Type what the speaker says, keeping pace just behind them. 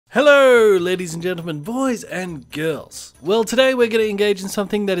Hello, ladies and gentlemen, boys and girls. Well, today we're going to engage in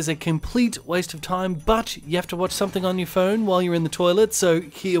something that is a complete waste of time, but you have to watch something on your phone while you're in the toilet, so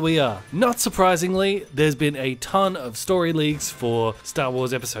here we are. Not surprisingly, there's been a ton of story leaks for Star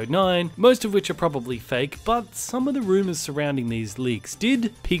Wars Episode 9, most of which are probably fake, but some of the rumors surrounding these leaks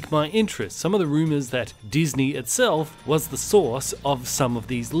did pique my interest. Some of the rumors that Disney itself was the source of some of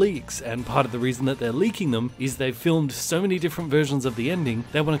these leaks, and part of the reason that they're leaking them is they've filmed so many different versions of the ending,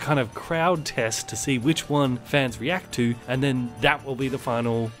 they want to kind of crowd test to see which one fans react to, and then that will be the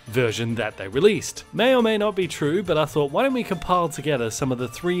final version that they released. May or may not be true, but I thought, why don't we compile together some of the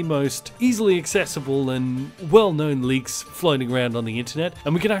 3 most easily accessible and well-known leaks floating around on the internet,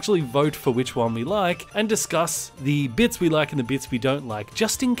 and we can actually vote for which one we like and discuss the bits we like and the bits we don't like,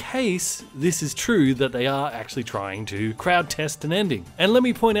 just in case this is true that they are actually trying to crowd test an ending. And let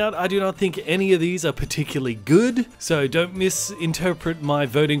me point out, I do not think any of these are particularly good, so don't misinterpret my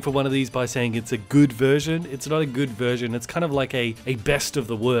voting for one of these by saying it's a good version. It's not a good version, it's kind of like a best of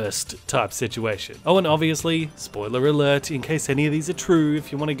the worst type situation. Oh, and obviously, spoiler alert, in case any of these are true, if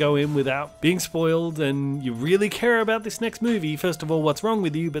you want to go in without being spoiled and you really care about this next movie, first of all, what's wrong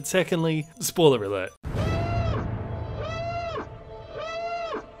with you, but secondly, spoiler alert.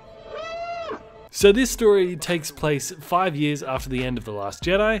 So this story takes place 5 years after the end of The Last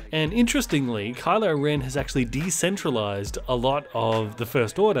Jedi, and interestingly, Kylo Ren has actually decentralized a lot of the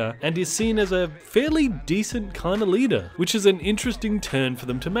First Order and is seen as a fairly decent kind of leader, which is an interesting turn for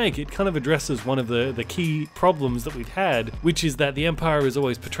them to make. It kind of addresses one of the key problems that we've had, which is that the Empire is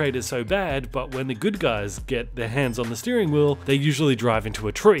always portrayed as so bad, but when the good guys get their hands on the steering wheel, they usually drive into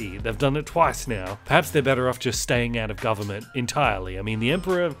a tree. They've done it twice now. Perhaps they're better off just staying out of government entirely. I mean, the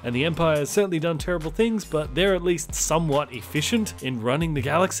Emperor and the Empire has certainly done terrible things, but they're at least somewhat efficient in running the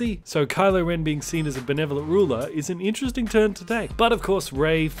galaxy. So Kylo Ren being seen as a benevolent ruler is an interesting turn to take. But of course,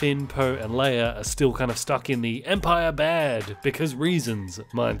 Rey, Finn, Poe, and Leia are still kind of stuck in the Empire bad because reasons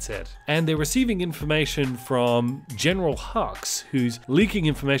mindset. And they're receiving information from General Hux, who's leaking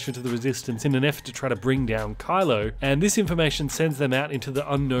information to the Resistance in an effort to try to bring down Kylo. And this information sends them out into the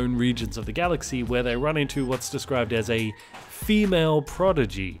unknown regions of the galaxy, where they run into what's described as a female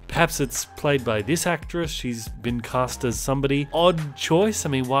prodigy. Perhaps it's played by this actress. She's been cast as somebody. Odd choice. I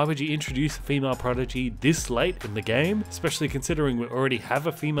mean, why would you introduce a female prodigy this late in the game? Especially considering we already have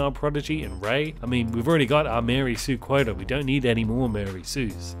a female prodigy in Rey. I mean, we've already got our Mary Sue quota. We don't need any more Mary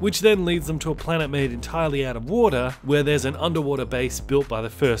Sues. Which then leads them to a planet made entirely out of water, where there's an underwater base built by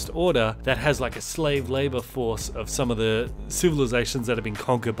the First Order that has like a slave labor force of some of the civilizations that have been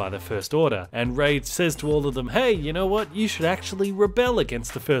conquered by the First Order. And Rey says to all of them, hey, you know what? You should actually rebel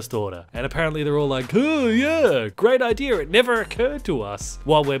against the First Order. And apparently they're all like, oh yeah, great idea, it never occurred to us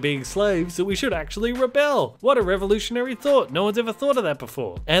while we're being slaves that we should actually rebel. What a revolutionary thought, no one's ever thought of that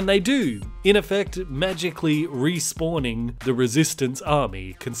before. And they do, in effect, magically respawning the Resistance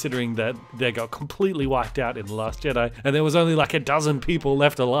army, considering that they got completely wiped out in The Last Jedi, and there was only like a dozen people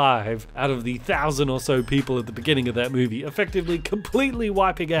left alive out of the 1,000 or so people at the beginning of that movie, effectively completely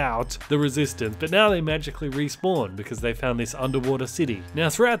wiping out the Resistance. But now they magically respawn because they found this underwater city. Now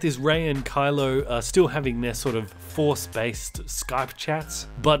throughout this, Rey and Kylo are still having their sort of Force-based Skype chats,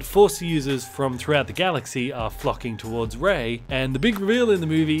 but Force users from throughout the galaxy are flocking towards Rey, and the big reveal in the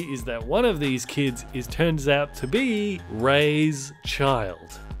movie is that one of these kids turns out to be Rey's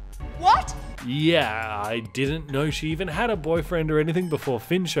child. What? Yeah, I didn't know she even had a boyfriend or anything before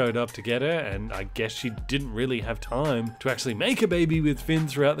Finn showed up to get her, and I guess she didn't really have time to actually make a baby with Finn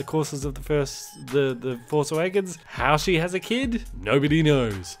throughout the courses of the Force Awakens. How she has a kid? Nobody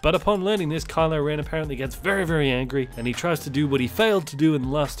knows. But upon learning this, Kylo Ren apparently gets very, very angry, and he tries to do what he failed to do in the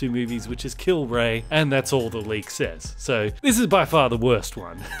last 2 movies, which is kill Rey, and that's all the leak says. So this is by far the worst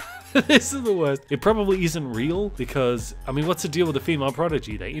one. This is the worst. It probably isn't real because, I mean, what's the deal with the female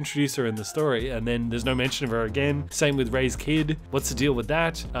prodigy? They introduce her in the story and then there's no mention of her again. Same with Rey's kid. What's the deal with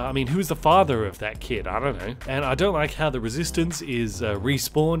that? I mean, who's the father of that kid? I don't know. And I don't like how the Resistance is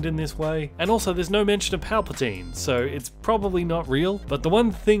respawned in this way. And also, there's no mention of Palpatine, so it's probably not real. But the one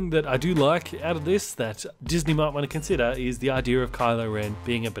thing that I do like out of this that Disney might want to consider is the idea of Kylo Ren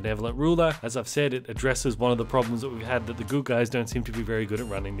being a benevolent ruler. As I've said, it addresses one of the problems that we've had, that the good guys don't seem to be very good at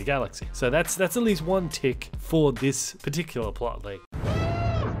running the galaxy. So that's at least one tick for this particular plot leak.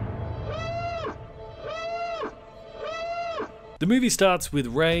 The movie starts with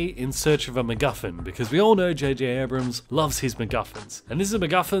Rey in search of a MacGuffin, because we all know J.J. Abrams loves his MacGuffins. And this is a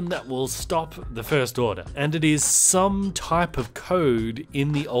MacGuffin that will stop the First Order. And it is some type of code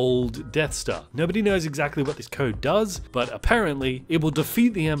in the old Death Star. Nobody knows exactly what this code does, but apparently it will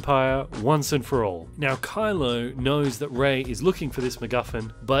defeat the Empire once and for all. Now Kylo knows that Rey is looking for this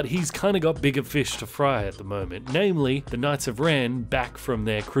MacGuffin, but he's kind of got bigger fish to fry at the moment, namely the Knights of Ren back from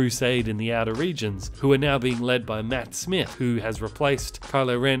their crusade in the outer regions, who are now being led by Matt Smith, who has replaced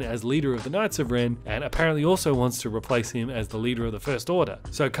Kylo Ren as leader of the Knights of Ren, and apparently also wants to replace him as the leader of the First Order.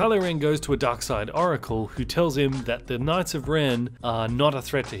 So Kylo Ren goes to a Darkside Oracle who tells him that the Knights of Ren are not a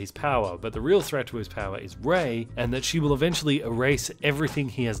threat to his power, but the real threat to his power is Rey, and that she will eventually erase everything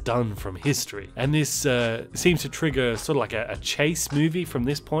he has done from history. And this seems to trigger sort of like a chase movie from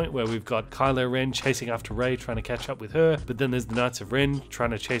this point, where we've got Kylo Ren chasing after Rey, trying to catch up with her, but then there's the Knights of Ren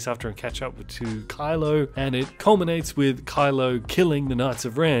trying to chase after and catch up to Kylo, and it culminates with Kylo killing the Knights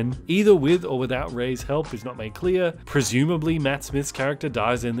of Ren, either with or without Rey's help is not made clear. Presumably Matt Smith's character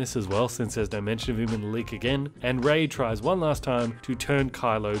dies in this as well, since there's no mention of him in the leak again, and Rey tries one last time to turn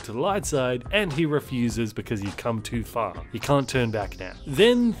Kylo to the light side, and he refuses because he's come too far. He can't turn back now.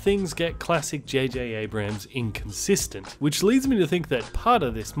 Then things get classic J.J. Abrams inconsistent, which leads me to think that part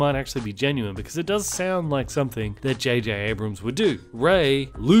of this might actually be genuine, because it does sound like something that J.J. Abrams would do. Rey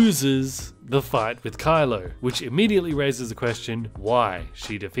loses the fight with Kylo, which immediately raises the question, why?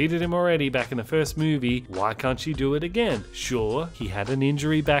 She defeated him already back in the first movie, why can't she do it again? Sure, he had an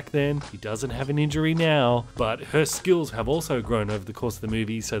injury back then, he doesn't have an injury now, but her skills have also grown over the course of the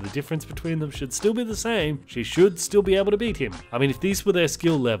movie, so the difference between them should still be the same. She should still be able to beat him. I mean, if these were their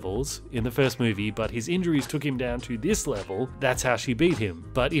skill levels in the first movie, but his injuries took him down to this level, that's how she beat him.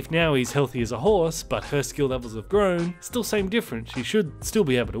 But if now he's healthy as a horse, but her skill levels have grown, still same difference, she should still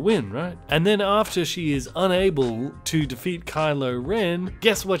be able to win, right? And then after she is unable to defeat Kylo Ren,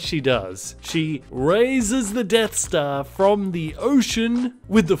 guess what she does? She raises the Death Star from the ocean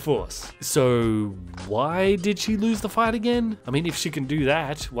with the Force. So why did she lose the fight again? I mean, if she can do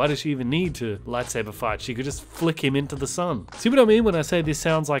that, why does she even need to lightsaber fight? She could just flick him into the sun. See what I mean when I say this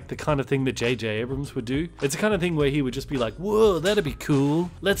sounds like the kind of thing that J.J. Abrams would do? It's the kind of thing where he would just be like, whoa, that'd be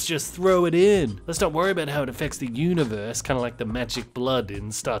cool. Let's just throw it in. Let's not worry about how it affects the universe, kind of like the magic blood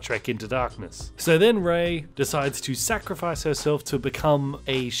in Star Trek Into Darkness. So then Rey decides to sacrifice herself to become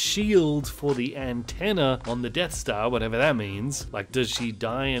a shield for the antenna on the Death Star, whatever that means. Like, does she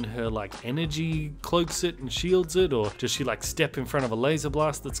die and her like energy cloaks it and shields it, or does she like step in front of a laser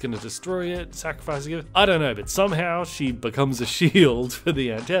blast that's going to destroy it, sacrificing it? I don't know, but somehow she becomes a shield for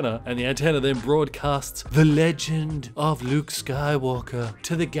the antenna, and the antenna then broadcasts the legend of Luke Skywalker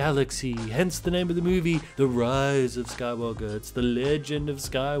to the galaxy, hence the name of the movie, The Rise of Skywalker. It's the legend of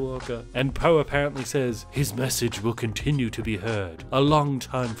Skywalker. And Poe apparently says his message will continue to be heard a long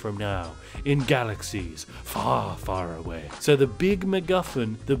time from now in galaxies far, far away. So the big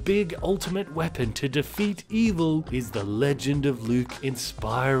MacGuffin, the big ultimate weapon to defeat evil, is the legend of Luke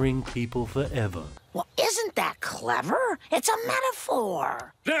inspiring people forever. Well, isn't that clever? It's a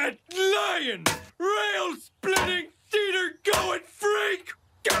metaphor. That lion! Rail-splitting, theater-going freak!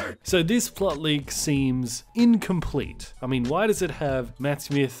 So this plot leak seems incomplete. I mean, why does it have Matt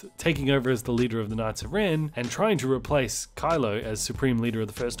Smith taking over as the leader of the Knights of Ren and trying to replace Kylo as Supreme Leader of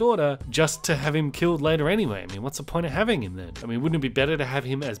the First Order just to have him killed later anyway? I mean, what's the point of having him then? I mean, wouldn't it be better to have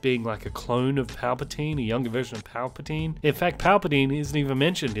him as being like a clone of Palpatine, a younger version of Palpatine? In fact, Palpatine isn't even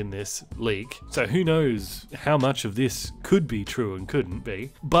mentioned in this leak, so who knows how much of this could be true and couldn't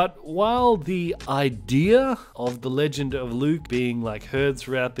be. But while the idea of the legend of Luke being like heard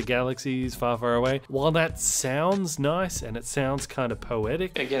throughout the galaxies far, far away, while that sounds nice and it sounds kind of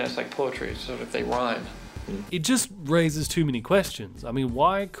poetic, again, it's like poetry, it's sort of they rhyme. it just raises too many questions. I mean,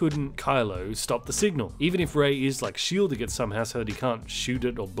 why couldn't Kylo stop the signal? Even if Rey is like shielding it somehow so that he can't shoot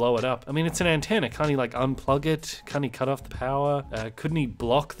it or blow it up. I mean, it's an antenna. Can't he like unplug it? Can't he cut off the power? Couldn't he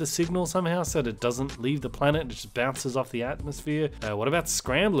block the signal somehow so that it doesn't leave the planet and it just bounces off the atmosphere? What about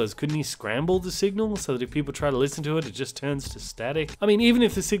scramblers? Couldn't he scramble the signal so that if people try to listen to it, it just turns to static? I mean, even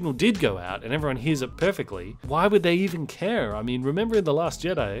if the signal did go out and everyone hears it perfectly, why would they even care? I mean, remember in The Last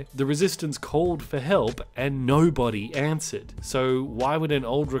Jedi, the Resistance called for help and nobody answered. So why would an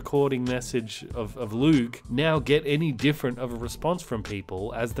old recording message of Luke now get any different of a response from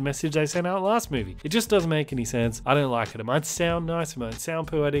people as the message they sent out last movie? It just doesn't make any sense. I don't like it. It might sound nice, it might sound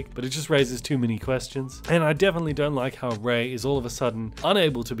poetic, but it just raises too many questions. And I definitely don't like how Rey is all of a sudden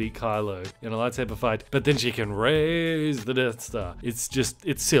unable to beat Kylo in a lightsaber fight, but then she can raise the Death Star. It's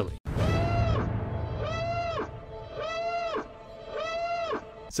silly.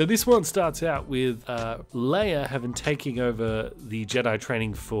 So this one starts out with Leia having taken over the Jedi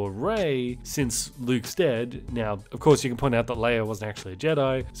training for Rey since Luke's dead. Now, of course, you can point out that Leia wasn't actually a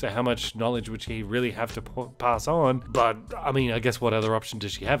Jedi, so how much knowledge would she really have to pass on? But, I mean, I guess what other option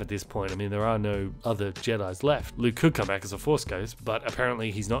does she have at this point? I mean, there are no other Jedis left. Luke could come back as a Force ghost, but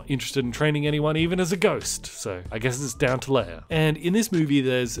apparently he's not interested in training anyone even as a ghost, so I guess it's down to Leia. And in this movie,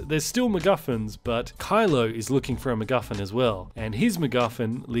 there's still MacGuffins, but Kylo is looking for a MacGuffin as well, and his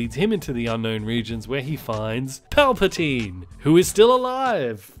MacGuffin leads him into the unknown regions where he finds Palpatine, who is still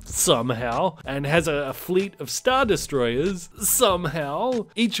alive somehow and has a fleet of Star Destroyers somehow,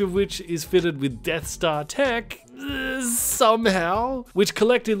 each of which is fitted with Death Star tech somehow, which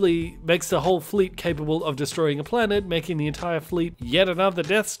collectively makes the whole fleet capable of destroying a planet, making the entire fleet yet another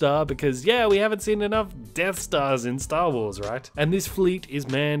Death Star, because yeah, we haven't seen enough Death Stars in Star Wars, right? And this fleet is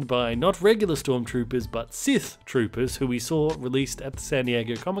manned by not regular stormtroopers, but Sith troopers, who we saw released at the San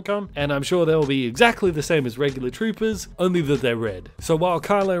Diego Comic-Con, and I'm sure they'll be exactly the same as regular troopers, only that they're red. So while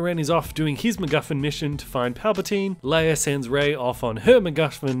Kylo Ren is off doing his MacGuffin mission to find Palpatine, Leia sends Rey off on her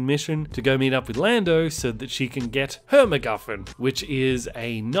MacGuffin mission to go meet up with Lando so that she can get her MacGuffin, which is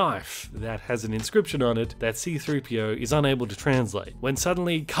a knife that has an inscription on it that C-3PO is unable to translate. When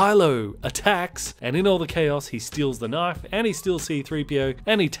suddenly Kylo attacks, and in all the chaos he steals the knife, and he steals C-3PO,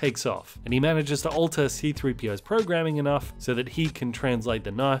 and he takes off. And he manages to alter C-3PO's programming enough so that he can translate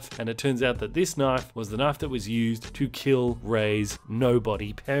the knife, and it turns out that this knife was the knife that was used to kill Rey's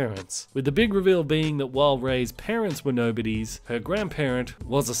nobody parents. With the big reveal being that while Rey's parents were nobodies, her grandparent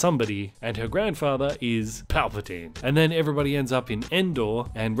was a somebody, and her grandfather is Palpatine. And then everybody ends up in Endor,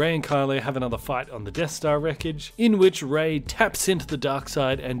 and Rey and Kylo have another fight on the Death Star wreckage, in which Rey taps into the dark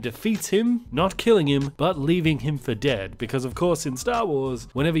side and defeats him, not killing him, but leaving him for dead. Because of course in Star Wars,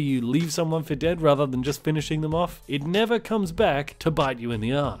 whenever you leave someone for dead rather than just finishing them off, it never comes back to bite you in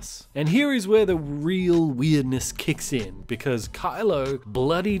the ass. And here is where the real weirdness kicks in, because Kylo,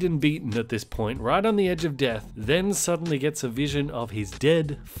 bloodied and beaten at this point, right on the edge of death, then suddenly gets a vision of his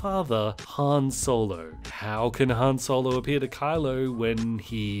dead father, Han Solo. How can Han Solo appear to Kylo when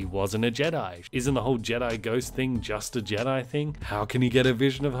he wasn't a Jedi? Isn't the whole Jedi ghost thing just a Jedi thing? How can he get a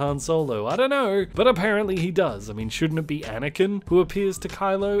vision of Han Solo? I don't know, but apparently he does. I mean, shouldn't it be Anakin who appears to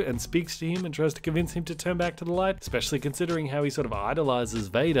Kylo and speaks to him and tries to convince him to turn back to the light? Especially considering how he sort of idolizes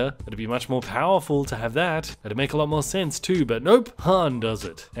Vader. It'd be much more powerful to have that. It'd make a lot more sense too, but nope, Han does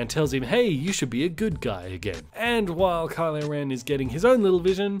it and tells him, hey, you should be a good guy again. And while Kylo Ren is getting his own little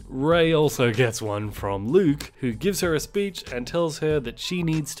vision, Rey also gets one from Luke, who gives her a speech and tells her that she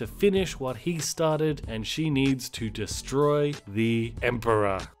needs to finish what he started and she needs to destroy the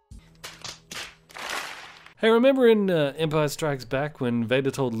Emperor. Hey, remember in Empire Strikes Back when Vader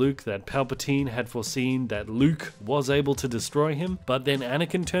told Luke that Palpatine had foreseen that Luke was able to destroy him, but then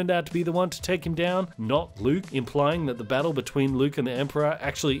Anakin turned out to be the one to take him down, not Luke, implying that the battle between Luke and the Emperor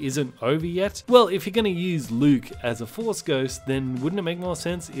actually isn't over yet? Well, if you're going to use Luke as a Force ghost, then wouldn't it make more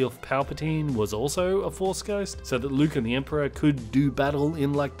sense if Palpatine was also a Force ghost, so that Luke and the Emperor could do battle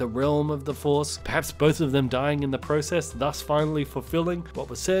in like the realm of the Force, perhaps both of them dying in the process, thus finally fulfilling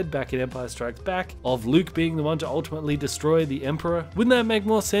what was said back in Empire Strikes Back of Luke being the one to ultimately destroy the Emperor? Wouldn't that make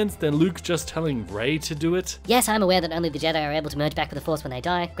more sense than Luke just telling Rey to do it? Yes, I'm aware that only the Jedi are able to merge back with the Force when they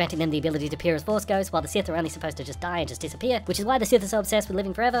die, granting them the ability to appear as Force ghosts, while the Sith are only supposed to just die and just disappear, which is why the Sith are so obsessed with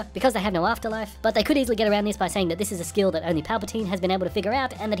living forever, because they have no afterlife. But they could easily get around this by saying that this is a skill that only Palpatine has been able to figure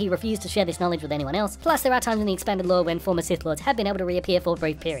out, and that he refused to share this knowledge with anyone else. Plus, there are times in the expanded lore when former Sith Lords have been able to reappear for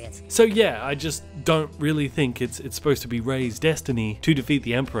brief periods. So yeah, I just don't really think it's supposed to be Rey's destiny to defeat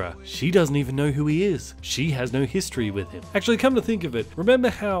the Emperor. She doesn't even know who he is. She has no history with him. Actually, come to think of it, remember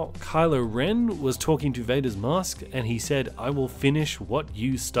how Kylo Ren was talking to Vader's mask and he said, I will finish what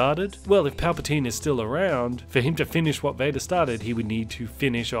you started? Well, if Palpatine is still around, for him to finish what Vader started, he would need to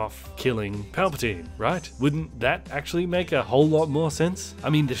finish off killing Palpatine, right? Wouldn't that actually make a whole lot more sense? I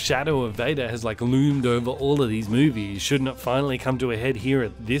mean, the shadow of Vader has like loomed over all of these movies. Shouldn't it finally come to a head here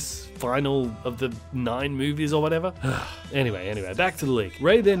at this final of the 9 movies or whatever? Anyway, back to the leak.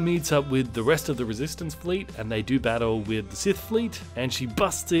 Rey then meets up with the rest of the Resistance fleet and they do battle with the Sith fleet, and she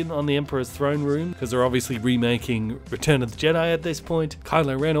busts in on the Emperor's throne room because they're obviously remaking Return of the Jedi at this point.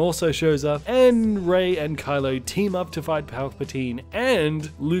 Kylo Ren also shows up, and Rey and Kylo team up to fight Palpatine, and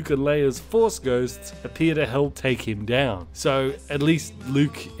Luke and Leia's Force ghosts appear to help take him down. So at least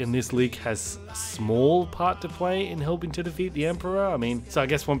Luke in this leak has a small part to play in helping to defeat the Emperor. I mean, so I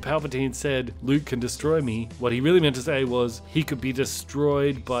guess when Palpatine said Luke can destroy me, what he really meant to say was he could be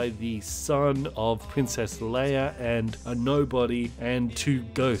destroyed by the son of Princess Princess Leia and a nobody and 2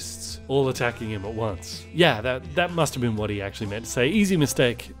 ghosts all attacking him at once. Yeah, that must have been what he actually meant to say. Easy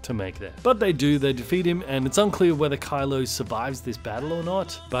mistake to make there. But they defeat him, and it's unclear whether Kylo survives this battle or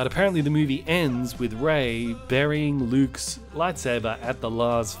not. But apparently the movie ends with Rey burying Luke's lightsaber at the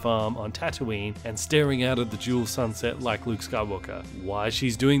Lars farm on Tatooine and staring out at the dual sunset like Luke Skywalker. Why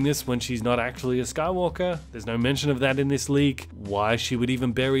she's doing this when she's not actually a Skywalker? There's no mention of that in this leak. Why she would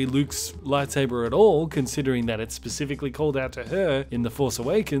even bury Luke's lightsaber at all, considering that it's specifically called out to her in The Force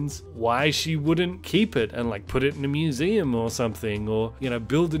Awakens. Why she wouldn't keep it and like put it in a museum or something, or, you know,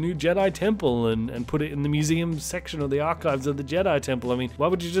 build a new Jedi temple and put it in the museum section or the archives of the Jedi temple. I mean, why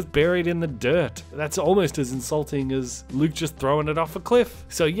would you just bury it in the dirt? That's almost as insulting as Luke just throwing it off a cliff.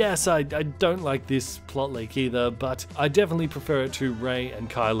 So yes, I don't like this plot leak either, but I definitely prefer it to Rey and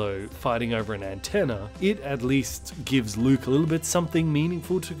Kylo fighting over an antenna. It at least gives Luke a little bit something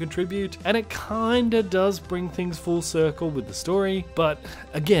meaningful to contribute, and it kinda does bring things full circle with the story. But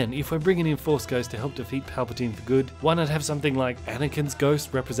again, if we're bringing in Force Ghost to help defeat Palpatine for good, why not have something like Anakin's ghost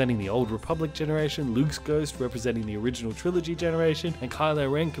representing the old Republic generation, Luke's ghost representing the original trilogy generation, and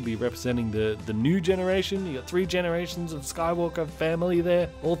Kylo Ren could be representing the new generation? You got 3 generations of Skywalker family there,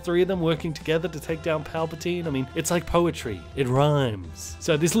 all 3 of them working together to take down Palpatine. I mean, it's like poetry. It rhymes.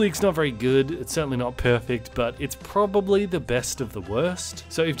 So this leak's not very good. It's certainly not perfect, but it's probably the best of the worst.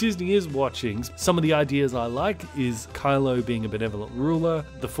 So if Disney is watching, some of the ideas I like is Kylo being a benevolent ruler,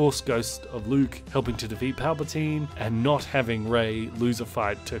 the Force Ghost of Luke helping to defeat Palpatine, and not having Rey lose a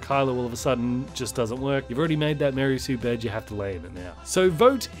fight to Kylo all of a sudden just doesn't work. You've already made that Mary Sue bed, you have to lay in it now. So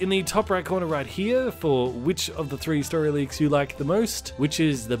vote in the top right corner right here for which of the 3 story leaks you like the most, which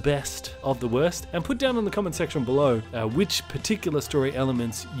is the best of the worst, and put down in the comment section below which particular story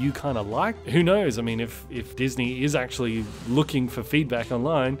elements you kind of like. Who knows, I mean, if Disney is actually looking for feedback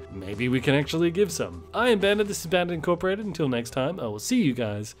online, maybe we can actually give some. I am Bandit, this is Bandit Incorporated. Until next time, I will see you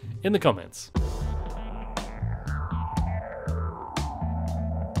guys in the comments.